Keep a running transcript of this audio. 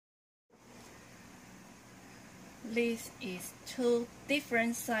This is two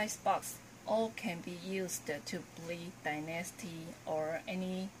different size boxes. All can be used to breed dynasty or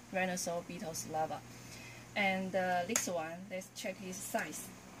any dinosaur beetles larva. And this one, let's check his size.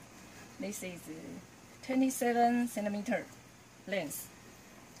 This is 27 centimeter length.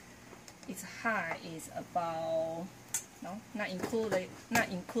 Its height is about not included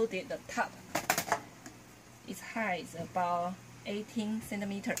the top. Its height is about 18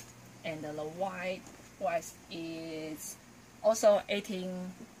 centimeter, and the width is also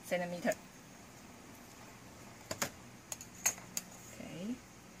 18 centimeter. Okay,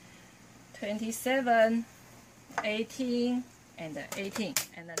 27, 18, and 18,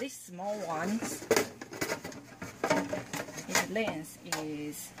 and this small ones, its length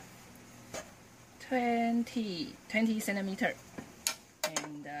is 20 centimeter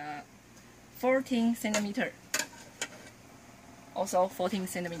and 14 centimeter, also 14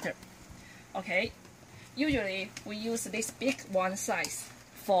 centimeter. Okay, usually we use this big one size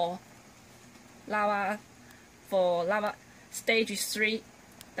for larva stage 3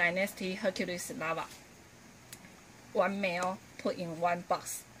 dynasty Hercules larva. One male put in one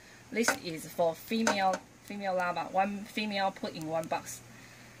box. This is for female larva. One female put in one box.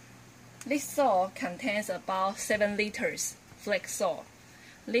 This soil contains about 7 liters flake soil.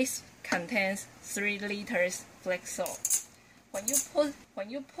 This contains 3 liters flake soil. When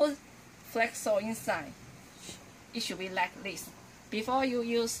you put flake soil inside, it should be like this. Before you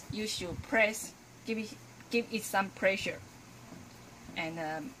use, you should give it some pressure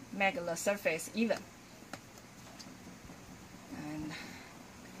and make the surface even. And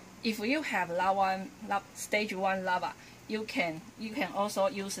if you have stage 1 larva, you can also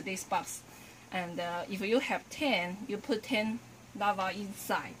use this box. And if you have 10, you put 10 larva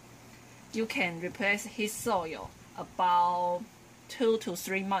inside. You can replace his soil about 2 to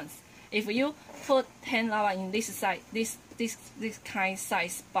 3 months. If you put 10 larva in this kind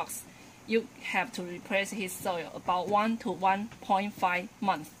size box, you have to replace his soil about 1 to 1.5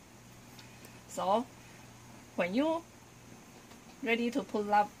 months. So when you ready to put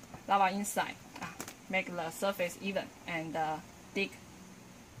larva inside, make the surface even and dig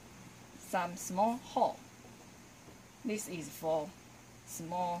some small hole. This is for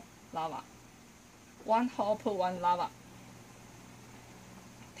small larva. One hole, put one larva.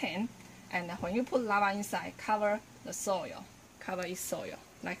 10. And when you put larva inside, cover the soil. Cover its soil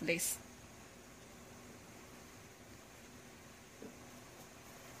like this.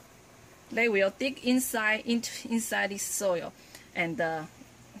 They will dig inside this soil, and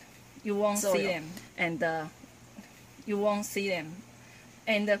you won't see them. And you won't see them.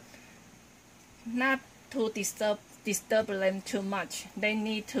 And not to disturb them too much. They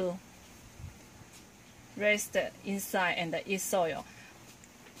need to rest inside and eat soil.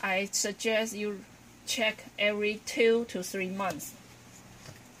 I suggest you check every 2 to 3 months.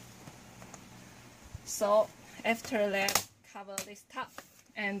 So after that, cover this top.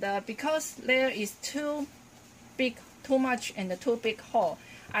 And because there is too much and too big hole,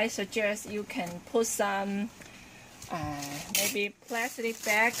 I suggest you can put some maybe plastic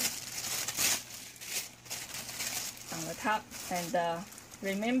bag on the top, and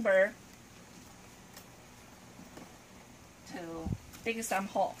remember to dig some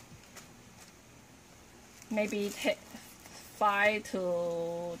hole, maybe 5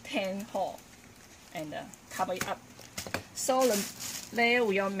 to 10 hole, and cover it up, so the layer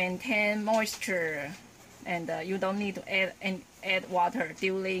will maintain moisture, and you don't need to add water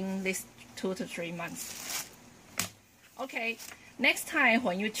during this 2 to 3 months. Okay, next time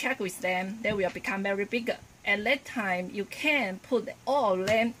when you check with them, they will become very big. At that time, you can put all of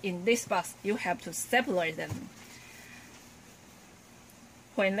them in this box. You have to separate them.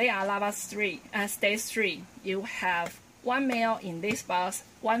 When they are larva stage 3, you have one male in this box,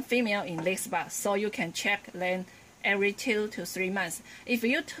 one female in this box, so you can check them every 2 to 3 months. If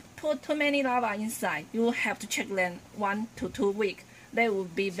you put too many larvae inside, you will have to check them 1 to 2 weeks. They will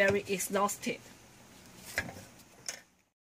be very exhausted.